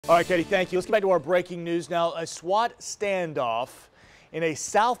All right, Katie, thank you. Let's get back to our breaking news now. A SWAT standoff in a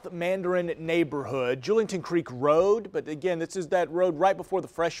South Mandarin neighborhood, Julington Creek Road. But again, this is that road right before the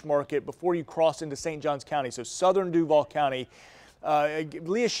Fresh Market, before you cross into St. Johns County, so southern Duval County.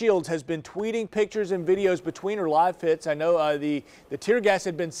 Leah Shields has been tweeting pictures and videos between her live hits. I know the tear gas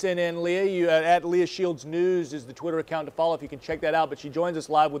had been sent in. Leah, you at Leah Shields News is the Twitter account to follow if you can check that out. But she joins us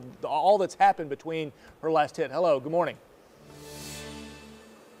live with all that's happened between her last hit. Hello, good morning.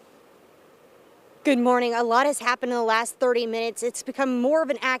 Good morning. A lot has happened in the last 30 minutes. It's become more of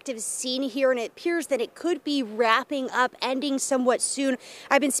an active scene here, and it appears that it could be wrapping up, ending somewhat soon.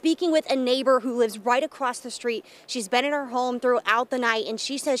 I've been speaking with a neighbor who lives right across the street. She's been in her home throughout the night, and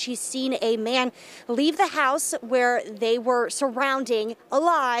she says she's seen a man leave the house where they were surrounding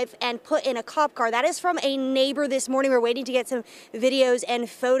alive and put in a cop car. That is from a neighbor this morning. We're waiting to get some videos and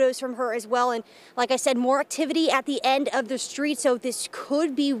photos from her as well. And like I said, more activity at the end of the street, so this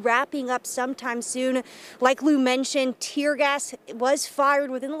could be wrapping up sometime soon. Like Lou mentioned, tear gas was fired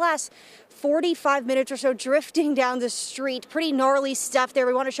within the last 45 minutes or so, drifting down the street. Pretty gnarly stuff there.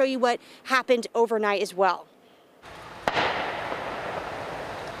 We want to show you what happened overnight as well.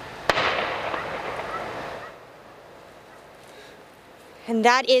 And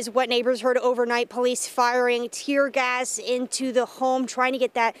that is what neighbors heard overnight. Police firing tear gas into the home, trying to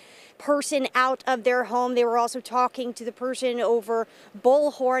get that person out of their home. They were also talking to the person over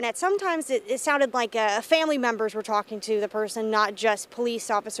bullhorn. At sometimes it sounded like family members were talking to the person, not just police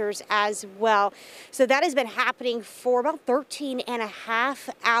officers as well. So that has been happening for about 13 and a half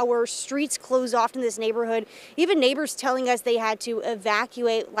hours. Streets closed off in this neighborhood. Even neighbors telling us they had to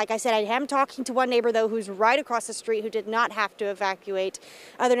evacuate. Like I said, I am talking to one neighbor though who's right across the street who did not have to evacuate.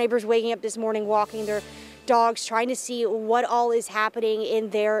 Other neighbors waking up this morning, walking their dogs, trying to see what all is happening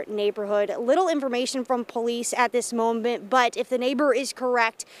in their neighborhood. Little information from police at this moment, but if the neighbor is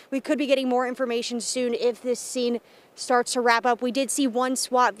correct, we could be getting more information soon if this scene starts to wrap up. We did see one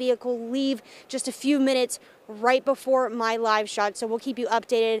SWAT vehicle leave just a few minutes right before my live shot, so we'll keep you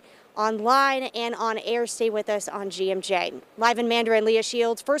updated online and on air. Stay with us on GMJ. Live in Mandarin, Leah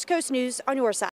Shields, First Coast News on your side.